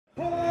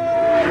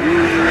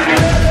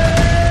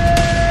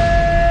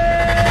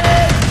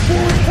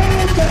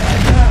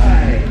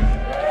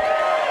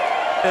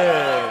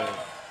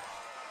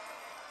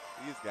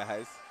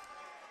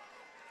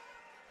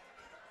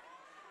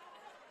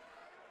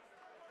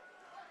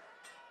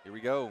Here we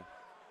go.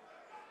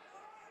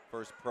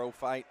 First pro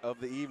fight of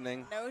the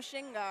evening. No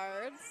shin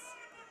guards.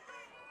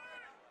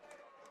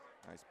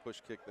 Nice push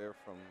kick there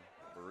from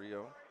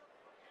Barreiro.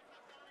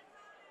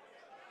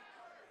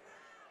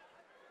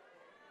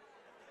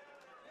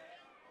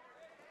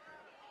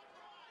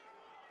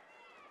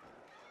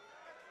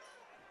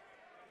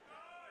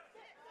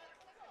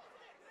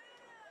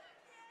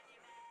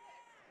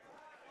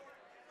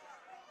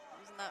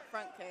 Using that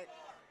front kick.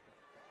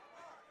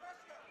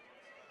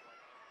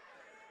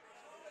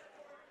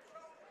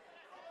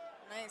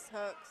 Nice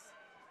hooks.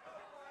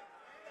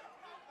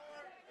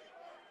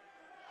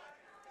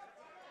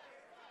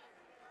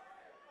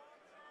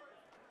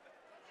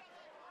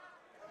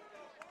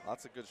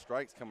 Lots of good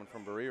strikes coming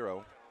from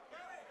Barreiro.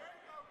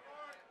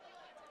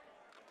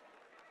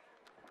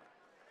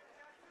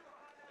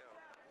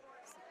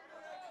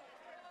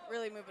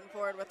 Really moving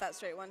forward with that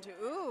straight 1-2.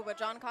 Ooh, but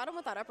John caught him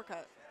with that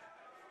uppercut.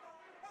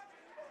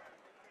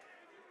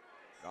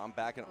 John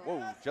back and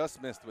whoa,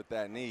 just missed with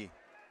that knee.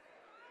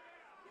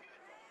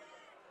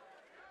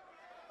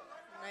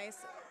 Nice.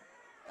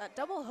 That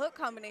double hook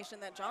combination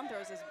that John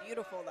throws is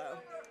beautiful, though.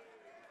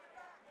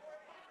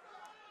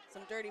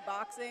 Some dirty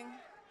boxing.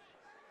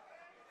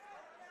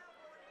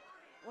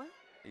 What?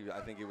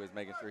 I think he was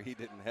making sure he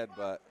didn't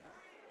headbutt.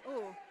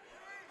 Ooh.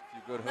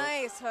 Few good hooks.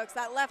 Nice hooks.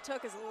 That left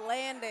hook is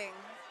landing.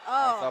 Nice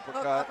Oh,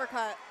 uppercut. hook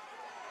uppercut.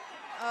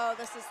 Oh,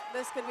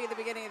 this could be the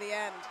beginning of the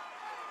end.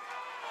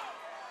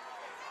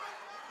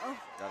 Oh.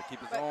 Got to keep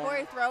his But own.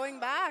 Corey throwing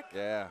back.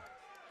 Yeah.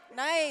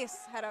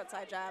 Nice head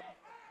outside jab.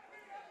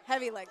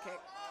 Heavy leg kick.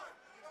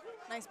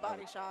 Nice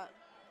body shot.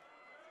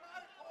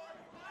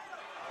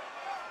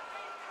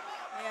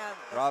 Yeah.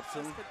 Drops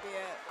this him. could be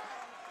it.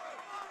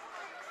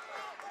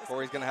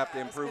 Corey's going to have to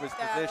improve his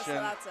Yeah, position.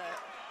 that's it.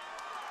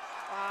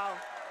 Wow.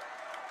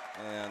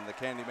 And the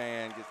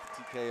Candyman gets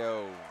the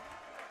TKO.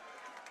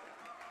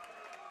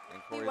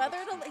 And He Corey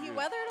weathered looks a confused.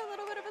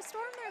 little bit of a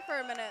storm there for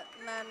a minute,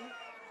 and then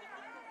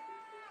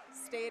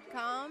stayed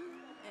calm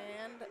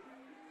and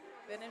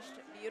finished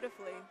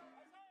beautifully.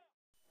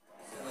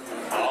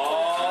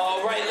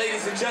 All right,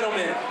 ladies and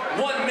gentlemen,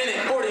 1 minute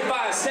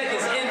 45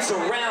 seconds into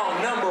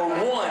round number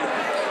 1.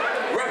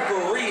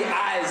 Referee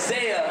Isaiah